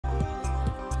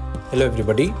Hello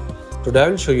everybody, today I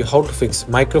will show you how to fix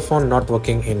microphone not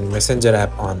working in Messenger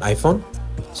app on iPhone.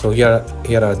 So here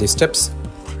are the steps.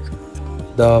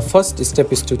 The first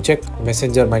step is to check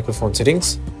Messenger microphone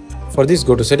settings. For this,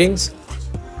 go to settings,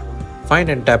 find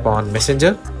and tap on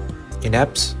Messenger in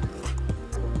apps.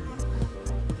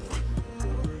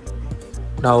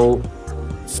 Now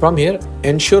from here,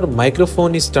 ensure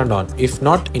microphone is turned on. If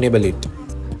not, enable it.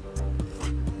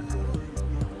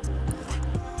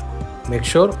 Make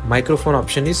sure microphone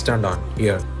option is turned on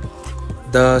here.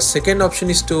 The second option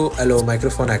is to allow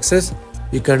microphone access.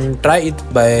 You can try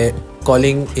it by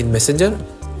calling in Messenger,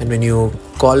 and when you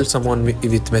call someone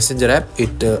with Messenger app,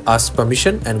 it asks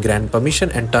permission and grant permission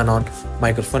and turn on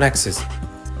microphone access.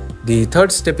 The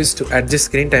third step is to adjust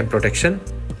screen time protection.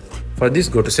 For this,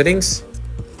 go to settings,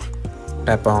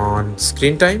 tap on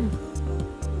screen time,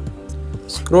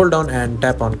 scroll down and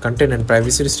tap on content and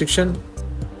privacy restriction.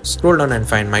 Scroll down and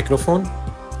find microphone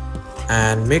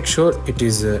and make sure it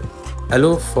is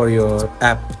allow for your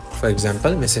app, for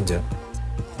example Messenger.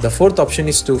 The fourth option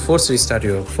is to force restart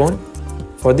your phone.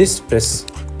 For this, press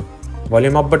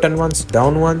volume up button once,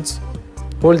 down once,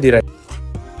 hold the right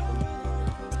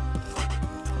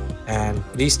and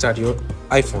restart your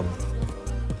iPhone.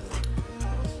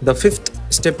 The fifth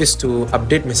step is to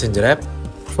update Messenger app.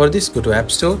 For this, go to App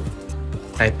Store,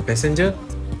 type Messenger,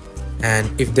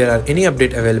 and if there are any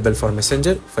update available for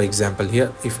Messenger, for example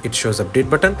here, if it shows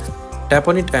update button, tap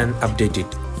on it and update it.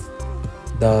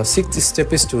 The sixth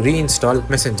step is to reinstall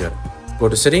Messenger. Go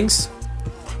to settings,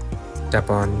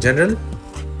 tap on general,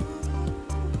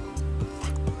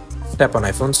 tap on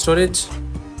iPhone storage,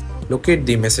 locate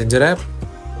the Messenger app.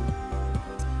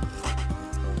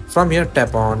 From here,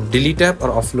 tap on delete app or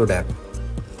offload app.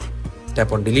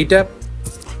 Tap on delete app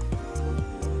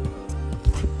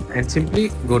and simply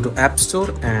go to App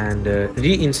Store and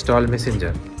reinstall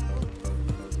Messenger.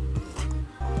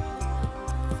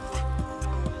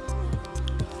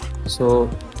 So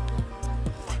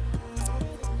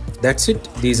that's it.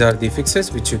 These are the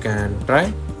fixes which you can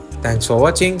try. Thanks for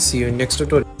watching. See you in next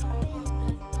tutorial.